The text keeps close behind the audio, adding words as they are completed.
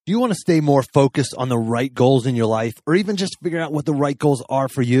Do you want to stay more focused on the right goals in your life, or even just figure out what the right goals are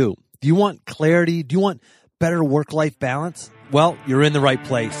for you? Do you want clarity? Do you want better work-life balance? Well, you're in the right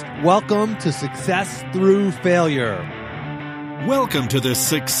place. Welcome to Success Through Failure. Welcome to the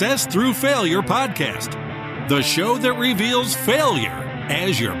Success Through Failure podcast, the show that reveals failure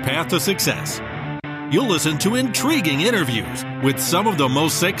as your path to success. You'll listen to intriguing interviews with some of the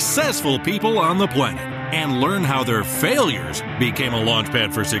most successful people on the planet and learn how their failures became a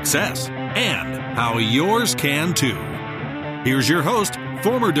launchpad for success and how yours can too. Here's your host,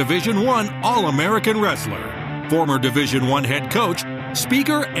 former Division I All-American wrestler, former Division I head coach,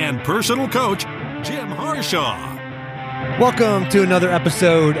 speaker, and personal coach, Jim Harshaw. Welcome to another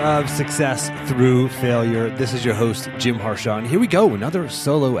episode of Success Through Failure. This is your host, Jim Harshaw, and here we go, another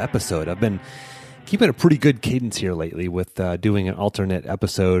solo episode. I've been keeping a pretty good cadence here lately with doing an alternate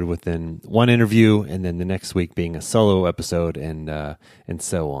episode within one interview, and then the next week being a solo episode, and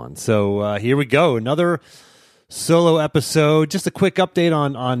so on. So here we go, another solo episode. Just a quick update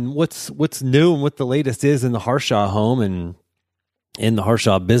on what's new and what the latest is in the Harshaw home and in the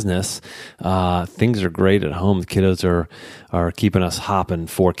Harshaw business. Things are great at home. The kiddos are keeping us hopping.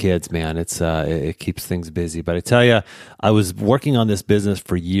 4 kids, man. It keeps things busy. But I tell you, I was working on this business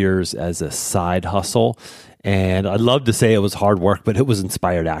for years as a side hustle, and I'd love to say it was hard work, but it was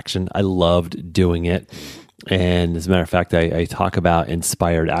inspired action. I loved doing it. And as a matter of fact, I talk about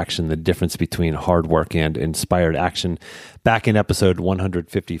inspired action, the difference between hard work and inspired action back in episode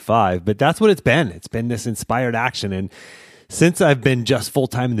 155. But that's what it's been. It's been this inspired action. And since I've been just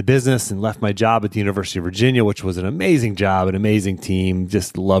full-time in the business and left my job at the University of Virginia, which was an amazing job, an amazing team,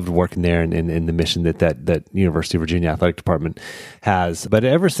 just loved working there and the mission that University of Virginia Athletic Department has. But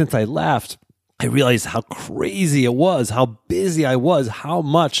ever since I left, I realized how crazy it was, how busy I was, how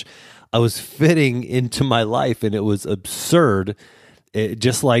much I was fitting into my life, and it was absurd.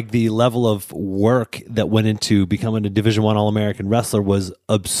 Just like the level of work that went into becoming a Division I All-American wrestler was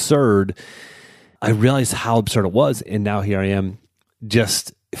absurd. I realized how absurd it was, and now here I am,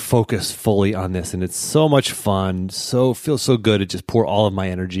 just focused fully on this, and it's so much fun. Feels so good to just pour all of my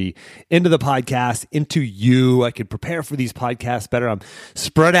energy into the podcast, into you. I could prepare for these podcasts better. I'm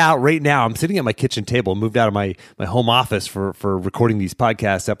spread out right now. I'm sitting at my kitchen table, moved out of my home office for recording these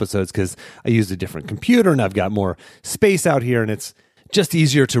podcast episodes because I used a different computer, and I've got more space out here, and it's just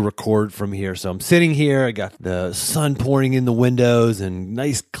easier to record from here. So I'm sitting here. I got the sun pouring in the windows and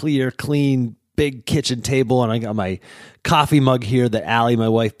nice, clear, clean, big kitchen table, and I got my coffee mug here that Allie, my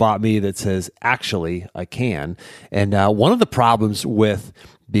wife, bought me that says, "Actually, I can." And one of the problems with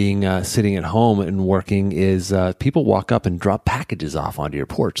being sitting at home and working is people walk up and drop packages off onto your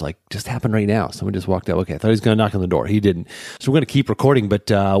porch, like just happened right now. Someone just walked up. Okay, I thought he was going to knock on the door. He didn't. So we're going to keep recording, but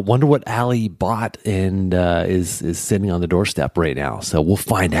wonder what Allie bought and is sitting on the doorstep right now. So we'll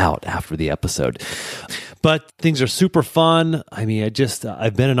find out after the episode. But things are super fun. I mean,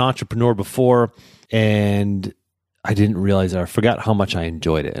 I've been an entrepreneur before, and I didn't realize, I forgot how much I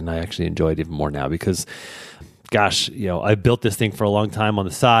enjoyed it. And I actually enjoy it even more now because, gosh, I built this thing for a long time on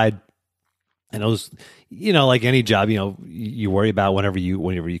the side. And it was, like any job, you worry about whenever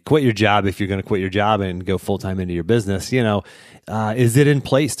you quit your job, if you're going to quit your job and go full time into your business, is it in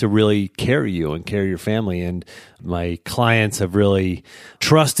place to really carry you and carry your family? And my clients have really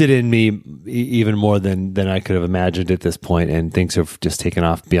trusted in me even more than I could have imagined at this point, and things have just taken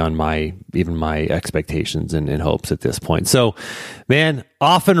off beyond even my expectations and hopes at this point. So, man,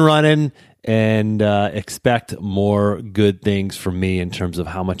 off and running. And expect more good things from me in terms of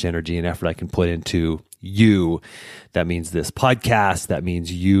how much energy and effort I can put into you. That means this podcast. That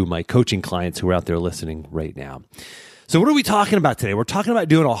means you, my coaching clients who are out there listening right now. So what are we talking about today? We're talking about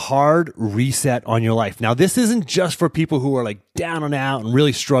doing a hard reset on your life. Now, this isn't just for people who are like down and out and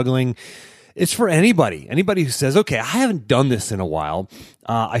really struggling. It's for anybody who says, okay, I haven't done this in a while.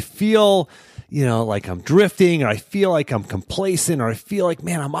 I feel like I'm drifting, or I feel like I'm complacent, or I feel like,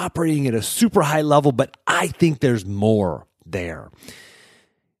 man, I'm operating at a super high level, but I think there's more there.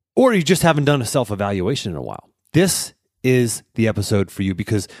 Or you just haven't done a self-evaluation in a while. This is the episode for you,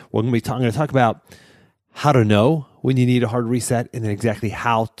 because we're going to talk about how to know when you need a hard reset, and then exactly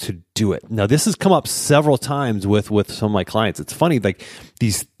how to do it. Now, this has come up several times with some of my clients. It's funny, like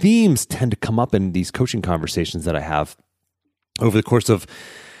these themes tend to come up in these coaching conversations that I have over the course of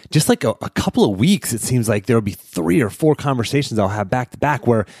just like a couple of weeks. It seems like there will be 3 or 4 conversations I'll have back to back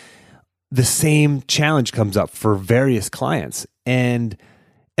where the same challenge comes up for various clients. And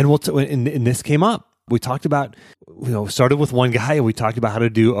this came up. We talked about, started with one guy and we talked about how to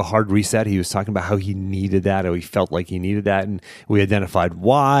do a hard reset. He was talking about how he needed that, or he felt like he needed that. And we identified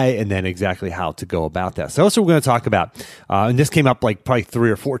why and then exactly how to go about that. So that's what we're going to talk about. And this came up like probably 3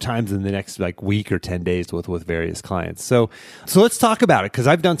 or 4 times in the next like week or 10 days with various clients. So let's talk about it, because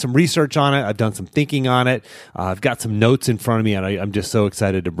I've done some research on it. I've done some thinking on it. I've got some notes in front of me, and I'm just so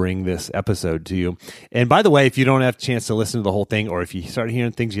excited to bring this episode to you. And by the way, if you don't have a chance to listen to the whole thing, or if you start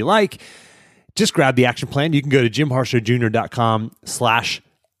hearing things you like, just grab the action plan. You can go to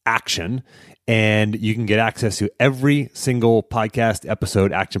jimharshawjr.com/action, and you can get access to every single podcast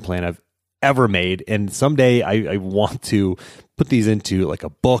episode action plan I've ever made. And someday I want to put these into like a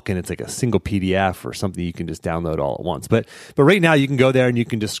book, and it's like a single PDF or something you can just download all at once. But right now you can go there and you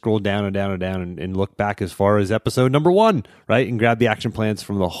can just scroll down and down and down and look back as far as episode number 1, right? And grab the action plans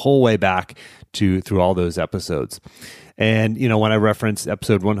from the whole way back through all those episodes. And, when I referenced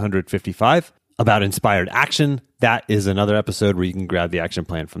episode 155 about inspired action, that is another episode where you can grab the action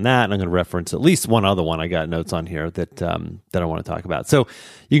plan from that. And I'm going to reference at least one other one. I got notes on here that I want to talk about. So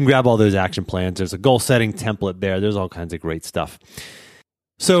you can grab all those action plans. There's a goal setting template there. There's all kinds of great stuff.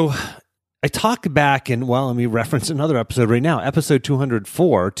 So I talked back and, let me reference another episode right now. Episode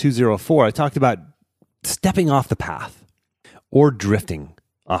 204. I talked about stepping off the path or drifting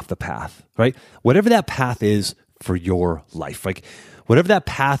off the path, right? Whatever that path is for your life, like whatever that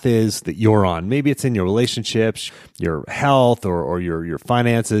path is that you're on, maybe it's in your relationships, your health, or your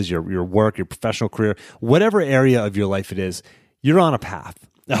finances, your work, your professional career, whatever area of your life it is, you're on a path.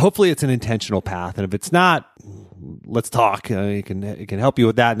 Now, hopefully it's an intentional path. And if it's not, let's talk. It can help you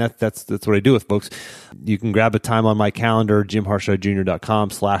with that. And that's what I do with folks. You can grab a time on my calendar,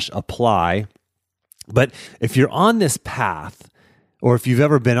 jimharshawjr.com/apply. But if you're on this path, or if you've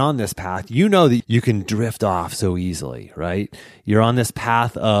ever been on this path, you know that you can drift off so easily, right? You're on this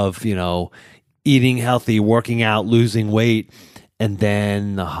path of, eating healthy, working out, losing weight, and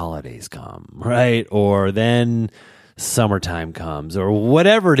then the holidays come, right? Or then summertime comes, or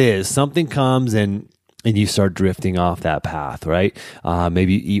whatever it is, something comes and you start drifting off that path, right?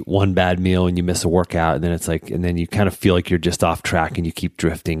 Maybe you eat one bad meal and you miss a workout, and then and then you kind of feel like you're just off track and you keep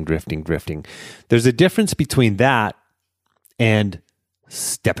drifting. There's a difference between that and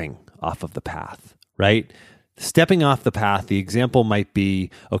stepping off of the path, right? Stepping off the path, the example might be,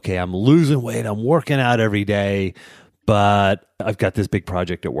 okay, I'm losing weight, I'm working out every day, but I've got this big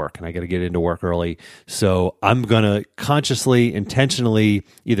project at work and I got to get into work early. So I'm going to consciously, intentionally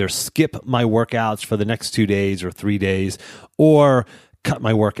either skip my workouts for the next 2 days or 3 days, or cut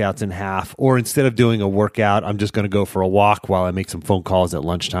my workouts in half, or instead of doing a workout, I'm just going to go for a walk while I make some phone calls at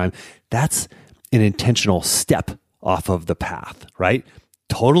lunchtime. That's an intentional step off of the path, right?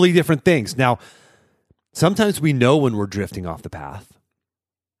 Totally different things. Now, sometimes we know when we're drifting off the path.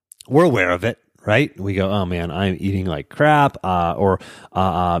 We're aware of it, right? We go, oh man, I'm eating like crap. Or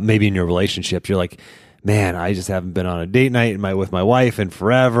maybe in your relationships, you're like, man, I just haven't been on a date night with my wife in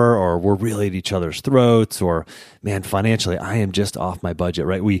forever, or we're really at each other's throats, or man, financially, I am just off my budget,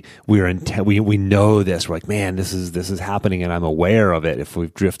 right? We know this. We're like, man, this is happening, and I'm aware of it. If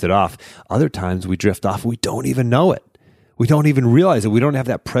we've drifted off, other times we drift off, we don't even know it. We don't even realize it. We don't have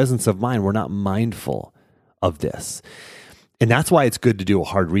that presence of mind. We're not mindful of this. And that's why it's good to do a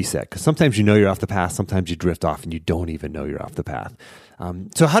hard reset, because sometimes you know you're off the path, sometimes you drift off and you don't even know you're off the path.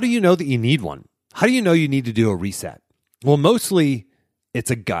 So how do you know that you need one? How do you know you need to do a reset? Well, mostly it's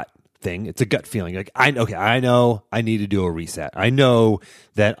a gut thing. It's a gut feeling. Like, I know I need to do a reset. I know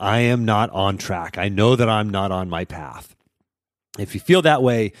that I am not on track. I know that I'm not on my path. If you feel that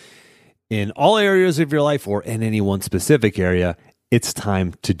way in all areas of your life or in any one specific area, it's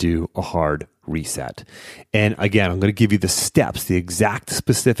time to do a hard reset. And again, I'm going to give you the steps, the exact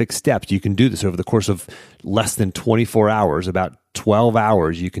specific steps. You can do this over the course of less than 24 hours, about 12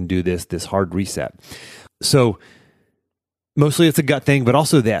 hours, you can do this hard reset. So mostly it's a gut thing, but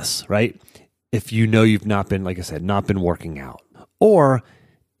also this, right? If you know you've not been, like I said, not been working out, or,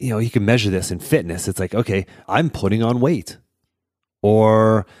 you can measure this in fitness. It's like, okay, I'm putting on weight,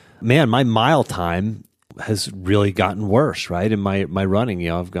 or man, my mile time has really gotten worse, right? In my running,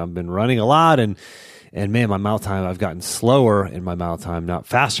 I've been running a lot, and man, my mile time, I've gotten slower in my mile time, not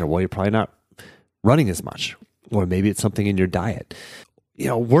faster. Well, you're probably not running as much, or maybe it's something in your diet.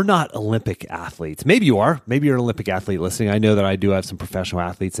 We're not Olympic athletes. Maybe you are. Maybe you're an Olympic athlete listening. I know that I do have some professional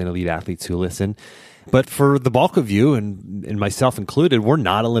athletes and elite athletes who listen. But for the bulk of you, and myself included, we're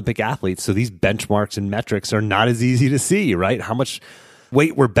not Olympic athletes. So these benchmarks and metrics are not as easy to see, right? How much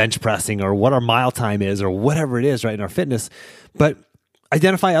weight we're bench pressing, or what our mile time is, or whatever it is, right, in our fitness. But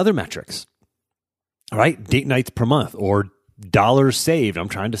identify other metrics, right? Date nights per month, or dollars saved. I'm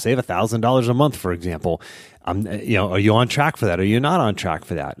trying to save $1,000 a month, for example. Are you on track for that? Are you not on track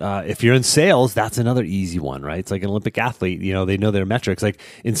for that? If you're in sales, that's another easy one, right? It's like an Olympic athlete, they know their metrics. Like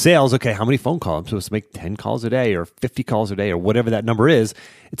in sales, okay, how many phone calls? I'm supposed to make 10 calls a day or 50 calls a day or whatever that number is.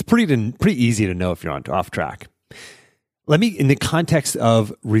 It's pretty easy to know if you're off track. Let me, in the context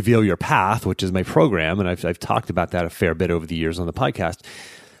of Reveal Your Path, which is my program, and I've talked about that a fair bit over the years on the podcast,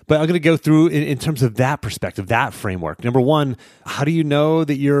 but I'm going to go through in terms of that perspective, that framework. Number one, how do you know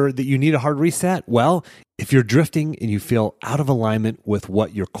that you need a hard reset? Well, if you're drifting and you feel out of alignment with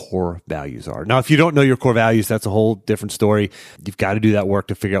what your core values are. Now, if you don't know your core values, that's a whole different story. You've got to do that work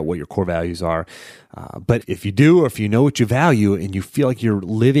to figure out what your core values are. But if you do, or if you know what you value and you feel like you're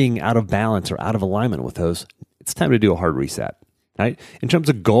living out of balance or out of alignment with those, it's time to do a hard reset, right? In terms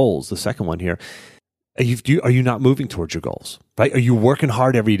of goals, the second one here, are you not moving towards your goals, right? Are you working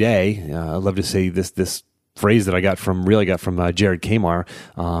hard every day? I love to say this phrase that I got from Jared Kamar,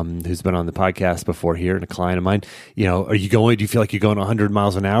 who's been on the podcast before here, and a client of mine. Do you feel like you're going 100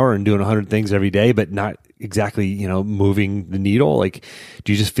 miles an hour and doing 100 things every day, but not exactly, moving the needle? Like,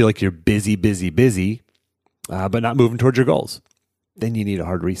 do you just feel like you're busy, but not moving towards your goals? Then you need a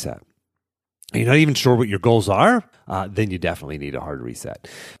hard reset. You're not even sure what your goals are? Then you definitely need a hard reset.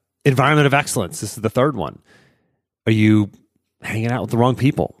 Environment of excellence. This is the third one. Are you hanging out with the wrong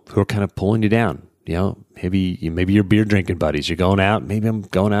people who are kind of pulling you down? Maybe your beer drinking buddies. You're going out. Maybe I'm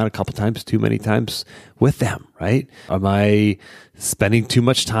going out a couple times, too many times with them, right? Am I spending too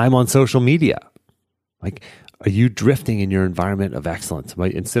much time on social media? Like, are you drifting in your environment of excellence?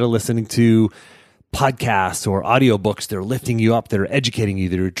 Instead of listening to podcasts or audiobooks that are lifting you up, that are educating you,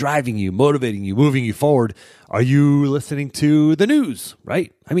 that are driving you, motivating you, moving you forward, are you listening to the news,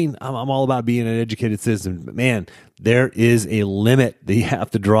 right? I mean, I'm all about being an educated citizen, but man, there is a limit that you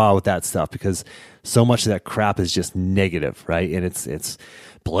have to draw with that stuff, because so much of that crap is just negative, right? And it's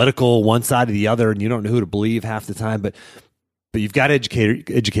political, one side or the other, and you don't know who to believe half the time, but you've got to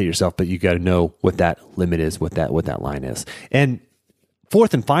educate yourself, but you got to know what that limit is, what that line is. And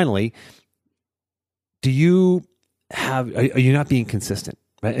fourth and finally, are you not being consistent,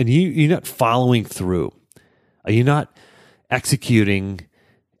 right? And you're not following through. Are you not executing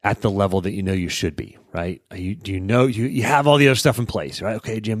at the level that you know you should be, right? Do you have all the other stuff in place, right?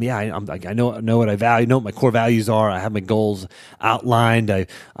 Okay, Jim, yeah, I know what I value, know what my core values are. I have my goals outlined.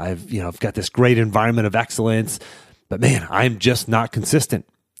 I've got this great environment of excellence, but man, I'm just not consistent.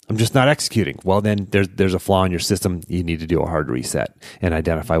 I'm just not executing. Well, then there's a flaw in your system. You need to do a hard reset and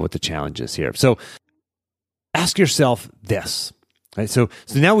identify what the challenge is here. So ask yourself this, right? So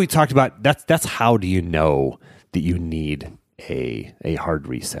now we talked about that's how do you know that you need a hard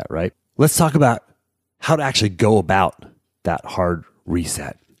reset, right? Let's talk about how to actually go about that hard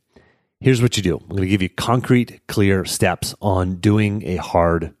reset. Here's what you do. I'm going to give you concrete, clear steps on doing a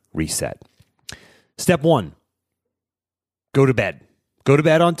hard reset. Step one, go to bed. Go to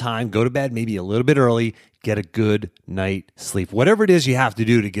bed on time. Go to bed maybe a little bit early. Get a good night sleep. Whatever it is you have to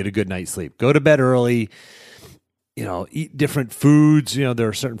do to get a good night's sleep. Go to bed early. Eat different foods. There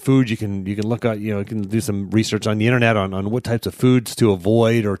are certain foods you can look at, you can do some research on the internet on what types of foods to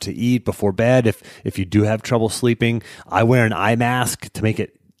avoid or to eat before bed. If you do have trouble sleeping, I wear an eye mask to make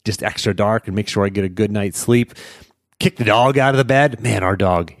it just extra dark and make sure I get a good night's sleep. Kick the dog out of the bed. Man, our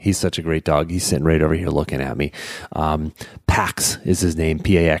dog, he's such a great dog. He's sitting right over here looking at me. Pax is his name,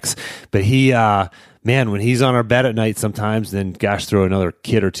 Pax. But he, man, when he's on our bed at night sometimes, then gosh, throw another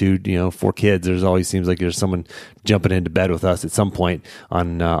kid or two, 4 kids. There's always seems like there's someone jumping into bed with us at some point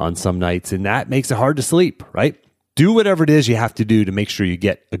on some nights. And that makes it hard to sleep, right? Do whatever it is you have to do to make sure you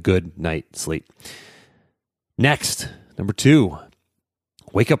get a good night's sleep. Next, number 2,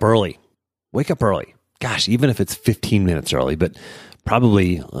 wake up early. Wake up early. Gosh, even if it's 15 minutes early, but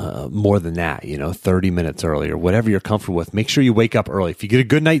probably more than that, 30 minutes early or whatever you're comfortable with. Make sure you wake up early. If you get a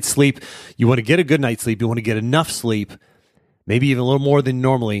good night's sleep, you want to get a good night's sleep. You want to get enough sleep, maybe even a little more than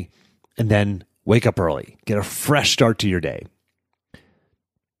normally, and then wake up early. Get a fresh start to your day.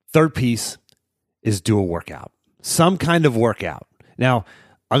 Third piece is do a workout, some kind of workout. Now,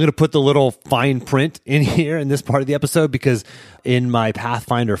 I'm going to put the little fine print in here in this part of the episode because in my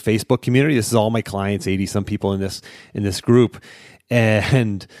Pathfinder Facebook community, this is all my clients, 80 some people in this group.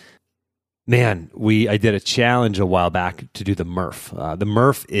 And man, I did a challenge a while back to do the Murph. The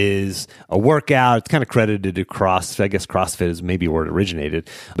Murph is a workout. It's kind of credited to CrossFit. I guess CrossFit is maybe where it originated,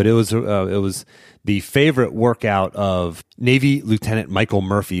 but it was the favorite workout of Navy Lieutenant Michael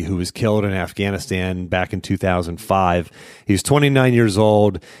Murphy, who was killed in Afghanistan back in 2005. He was 29 years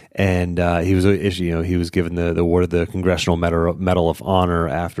old, and he was given the award of the Congressional Medal of Honor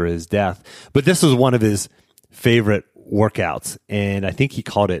after his death. But this was one of his favorite workouts, and I think he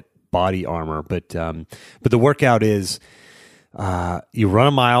called it body armor. But the workout is you run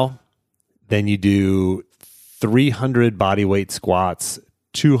a mile, then you do 300 body weight squats,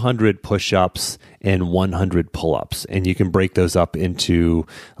 200 push-ups, and 100 pull-ups, and you can break those up into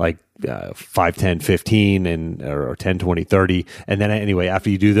like 5, 10, 15, or 10, 20, 30. And then anyway,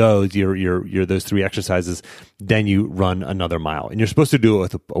 after you do those, you're those 3 exercises, then you run another mile. And you're supposed to do it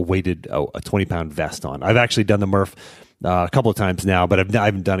with a weighted, a 20-pound vest on. I've actually done the Murph a couple of times now, but I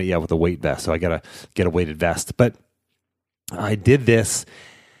haven't done it yet with a weight vest. So I got to get a weighted vest. But I did this,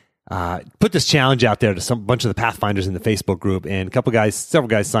 put this challenge out there to bunch of the Pathfinders in the Facebook group, and several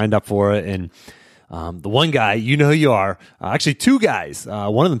guys signed up for it. And the one guy, you know who you are, actually 2 guys.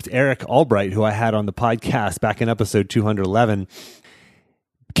 One of them's Eric Albright, who I had on the podcast back in episode 211,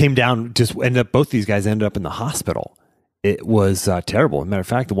 came down, just ended up, both these guys ended up in the hospital. It was terrible. As a matter of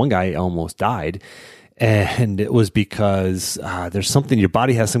fact, the one guy almost died. And it was because there's something, your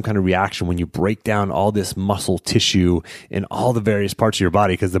body has some kind of reaction when you break down all this muscle tissue in all the various parts of your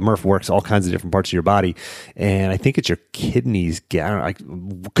body, because the Murph works all kinds of different parts of your body. And I think it's your kidneys. I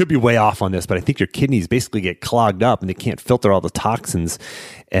could be way off on this, but I think your kidneys basically get clogged up and they can't filter all the toxins.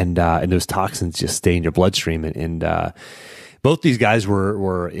 And those toxins just stay in your bloodstream. And both these guys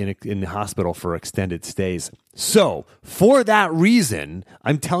were in the hospital for extended stays. So for that reason,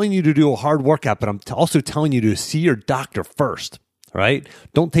 I'm telling you to do a hard workout, but I'm also telling you to see your doctor first, right?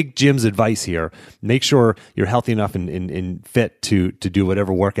 Don't take Jim's advice here. Make sure you're healthy enough and fit to do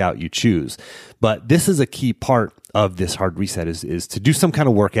whatever workout you choose. But this is a key part of this hard reset is to do some kind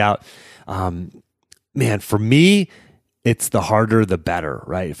of workout. Man, for me, it's the harder, the better,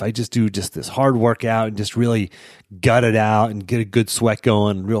 right? If I just do this hard workout and just really gut it out and get a good sweat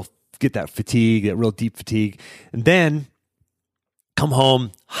going, get that fatigue, that real deep fatigue, and then come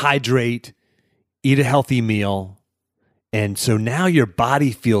home, hydrate, eat a healthy meal. And so now your body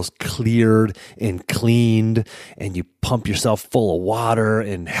feels cleared and cleaned, and you pump yourself full of water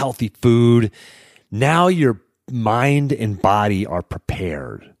and healthy food. Now your mind and body are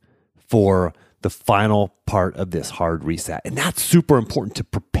prepared for the final part of this hard reset. And that's super important to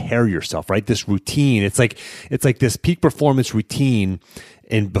prepare yourself, right? This routine, it's like this peak performance routine,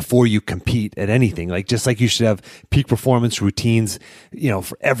 and before you compete at anything, just like you should have peak performance routines,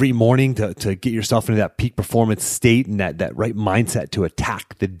 for every morning to get yourself into that peak performance state and that right mindset to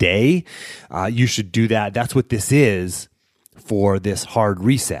attack the day. You should do that. That's what this is for this hard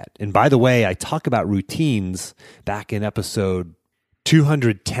reset. And by the way, I talk about routines back in episode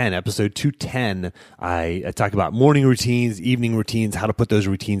 210, I talk about morning routines, evening routines, how to put those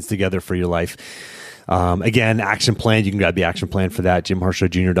routines together for your life. Again, action plan, you can grab the action plan for that,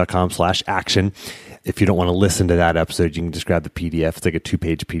 jimharshawjr.com/action. If you don't want to listen to that episode, you can just grab the PDF. It's like a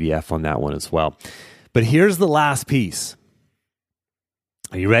 2-page PDF on that one as well. But here's the last piece.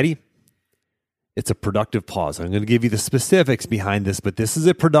 Are you ready? It's a productive pause. I'm going to give you the specifics behind this, but this is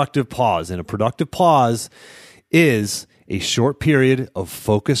a productive pause. And a productive pause is a short period of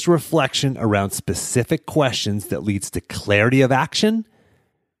focused reflection around specific questions that leads to clarity of action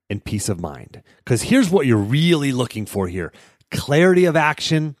and peace of mind. Because here's what you're really looking for here: clarity of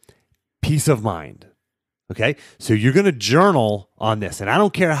action, peace of mind. Okay? So you're going to journal on this. And I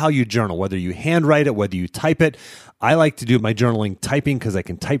don't care how you journal, whether you handwrite it, whether you type it. I like to do my journaling typing because I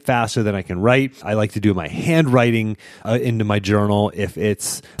can type faster than I can write. I like to do my handwriting into my journal if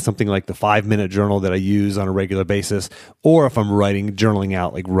it's something like the 5-minute journal that I use on a regular basis, or if I'm journaling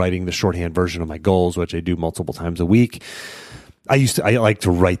out, like writing the shorthand version of my goals, which I do multiple times a week. I like to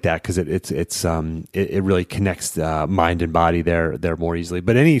write that because it really connects mind and body there more easily.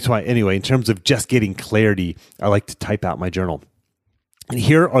 But anyway, in terms of just getting clarity, I like to type out my journal. And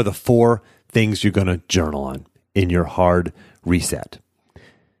here are the 4 things you're going to journal on in your hard reset.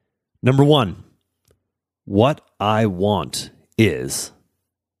 Number 1, what I want is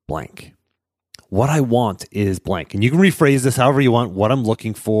blank. What I want is blank. And you can rephrase this however you want. What I'm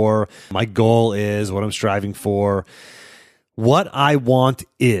looking for, my goal is, what I'm striving for. What I want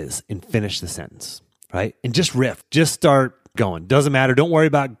is, and finish the sentence, right? And just riff, just start going. Doesn't matter. Don't worry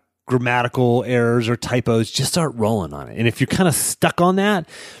about grammatical errors or typos. Just start rolling on it. And if you're kind of stuck on that,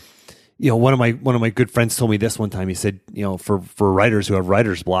 one of my good friends told me this one time. He said, for writers who have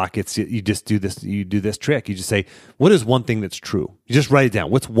writer's block, it's you just do this. You do this trick. You just say, what is one thing that's true? You just write it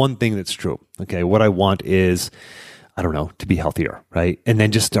down. What's one thing that's true? Okay, what I want is, I don't know, to be healthier, right? And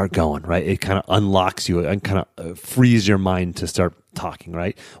then just start going, right? It kind of unlocks you and kind of frees your mind to start talking,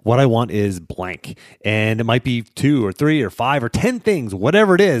 right? What I want is blank. And it might be 2 or 3 or 5 or 10 things,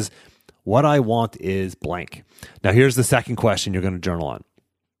 whatever it is. What I want is blank. Now, here's the second question you're going to journal on.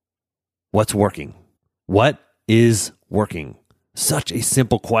 What's working? What is working? Such a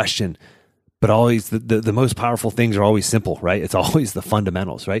simple question, but always the most powerful things are always simple, right? It's always the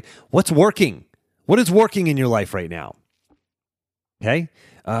fundamentals, right? What's working? What is working in your life right now? Okay.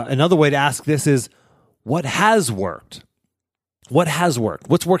 Another way to ask this is, what has worked? What has worked?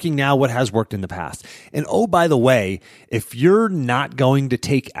 What's working now? What has worked in the past? And oh, by the way, if you're not going to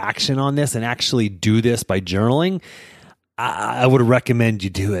take action on this and actually do this by journaling, I would recommend you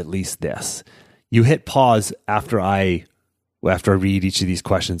do at least this. You hit pause after I read each of these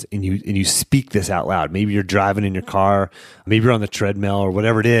questions and you speak this out loud. Maybe you're driving in your car, maybe you're on the treadmill or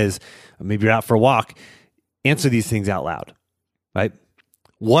whatever it is, maybe you're out for a walk. Answer these things out loud, right?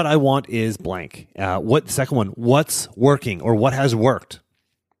 What I want is blank. Second one, what's working or what has worked?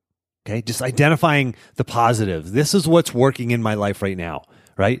 Okay, just identifying the positives. This is what's working in my life right now,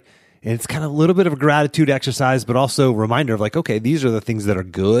 right? And it's kind of a little bit of a gratitude exercise, but also a reminder of like, okay, these are the things that are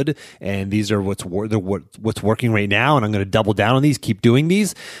good, and these are what's working right now, and I'm going to double down on these, keep doing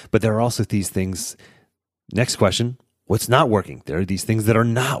these. But there are also these things. Next question, what's not working? There are these things that are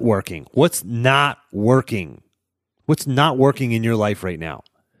not working. What's not working? What's not working in your life right now?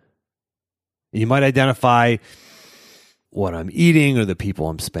 You might identify what I'm eating or the people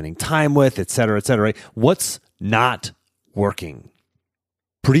I'm spending time with, et cetera, right? What's not working?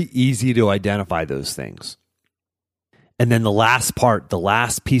 Pretty easy to identify those things. And then the last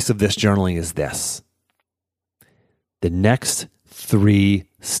piece of this journaling is this. The next 3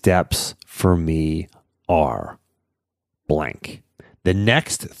 steps for me are blank. The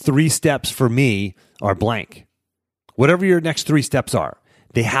next 3 steps for me are blank. Whatever your next 3 steps are,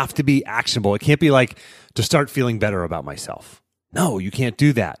 they have to be actionable. It can't be like to start feeling better about myself. No, you can't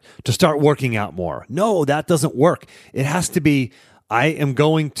do that. To start working out more. No, that doesn't work. It has to be, I am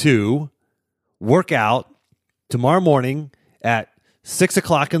going to work out tomorrow morning at 6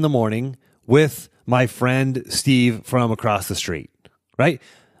 o'clock in the morning with my friend Steve from across the street, right?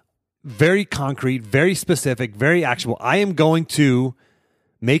 Very concrete, very specific, very actionable. I am going to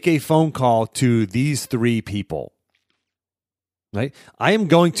make a phone call to these 3 people. Right? I am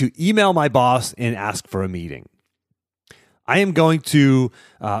going to email my boss and ask for a meeting. I am going to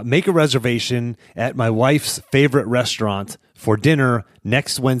make a reservation at my wife's favorite restaurant for dinner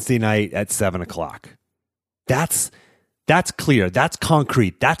next Wednesday night at 7 o'clock. That's clear. That's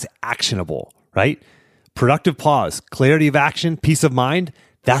concrete. That's actionable, right? Productive pause, clarity of action, peace of mind.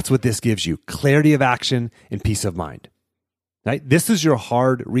 That's what this gives you. Clarity of action and peace of mind, right? This is your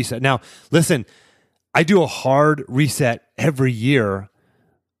hard reset. Now, listen, I do a hard reset every year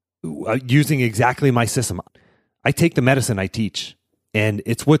using exactly my system. I take the medicine I teach, and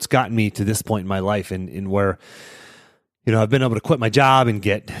it's what's gotten me to this point in my life and where, I've been able to quit my job and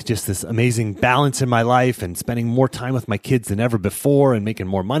get just this amazing balance in my life and spending more time with my kids than ever before and making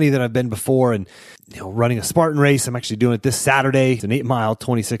more money than I've been before and, running a Spartan race. I'm actually doing it this Saturday. It's an 8-mile,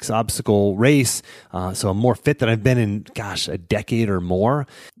 26 obstacle race. So I'm more fit than I've been in, a decade or more.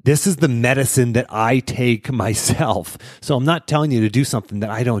 This is the medicine that I take myself. So I'm not telling you to do something that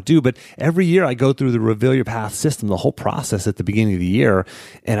I don't do, but every year I go through the Reveal Your Path system, the whole process at the beginning of the year.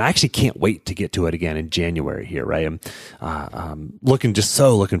 And I actually can't wait to get to it again in January here, right? I'm looking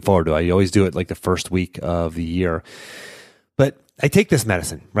forward to it. I always do it like the first week of the year. But I take this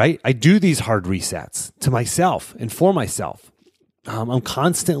medicine, right? I do these hard resets to myself and for myself. I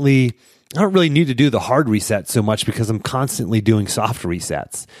don't really need to do the hard reset so much because I'm constantly doing soft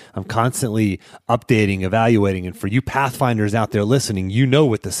resets. I'm constantly updating, evaluating. And for you Pathfinders out there listening, you know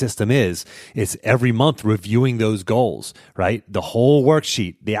what the system is. It's every month reviewing those goals, right? The whole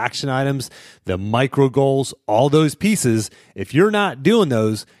worksheet, the action items, the micro goals, all those pieces. If you're not doing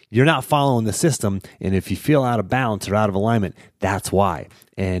those, you're not following the system. And if you feel out of balance or out of alignment, that's why.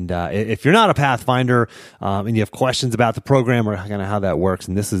 And if you're not a Pathfinder and you have questions about the program or kind of how that works,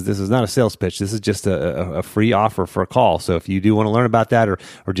 and this is not a sales pitch, this is just a free offer for a call. So if you do want to learn about that or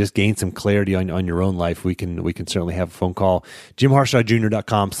just gain some clarity on your own life, we can certainly have a phone call.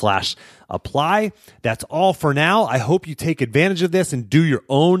 JimHarshawJr.com/apply. That's all for now. I hope you take advantage of this and do your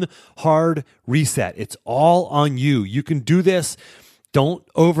own hard reset. It's all on you. You can do this. Don't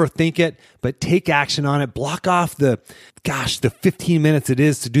overthink it, but take action on it. Block off the 15 minutes it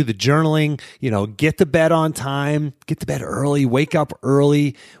is to do the journaling. Get to bed on time, get to bed early, wake up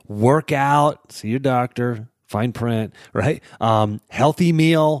early, work out, see your doctor, fine print, right? Healthy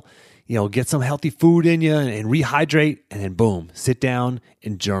meal, get some healthy food in you and rehydrate, and then boom, sit down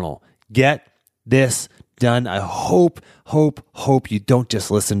and journal. Get this done. I hope you don't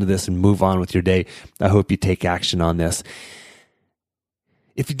just listen to this and move on with your day. I hope you take action on this.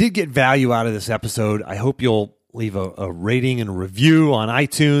 If you did get value out of this episode, I hope you'll leave a rating and a review on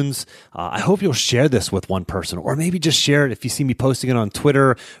iTunes. I hope you'll share this with one person, or maybe just share it if you see me posting it on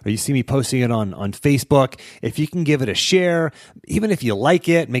Twitter or you see me posting it on Facebook. If you can give it a share, even if you like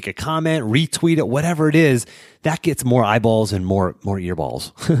it, make a comment, retweet it, whatever it is, that gets more eyeballs and more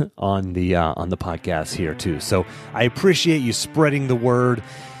earballs on the podcast here too. So I appreciate you spreading the word.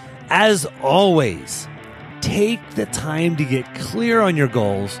 As always, take the time to get clear on your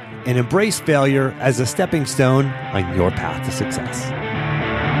goals and embrace failure as a stepping stone on your path to success.